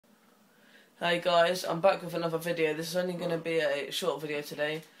Hey guys, I'm back with another video. This is only going to be a short video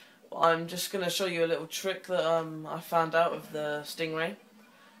today. I'm just going to show you a little trick that I found out with the stingray.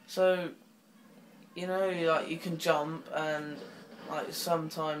 So, you know, like you can jump and like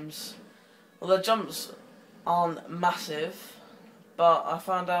sometimes, well, the jumps aren't massive, but I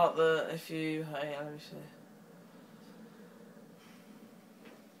found out that if you, hey, let me see.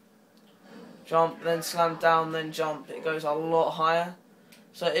 Jump, then slam down, then jump, it goes a lot higher.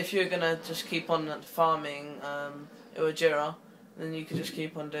 So if you're going to just keep on farming Iwajira, then you can just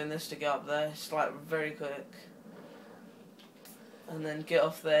keep on doing this to get up there. It's like very quick. And then get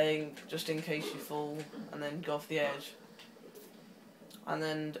off there just in case you fall, and then go off the edge. And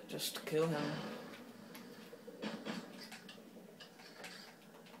then just kill him.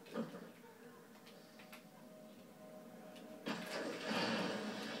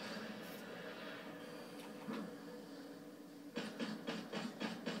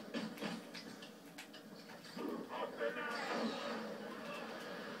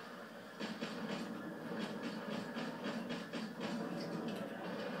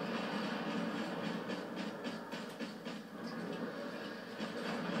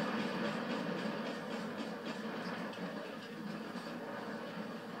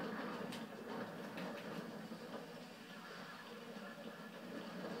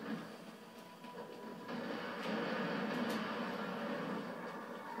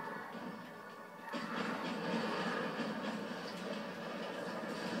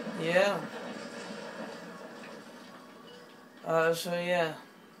 Yeah. So yeah,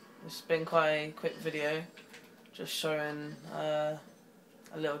 it's been quite a quick video, just showing a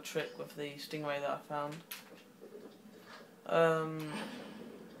little trick with the stingray that I found.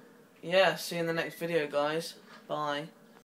 Yeah, see you in the next video, guys. Bye.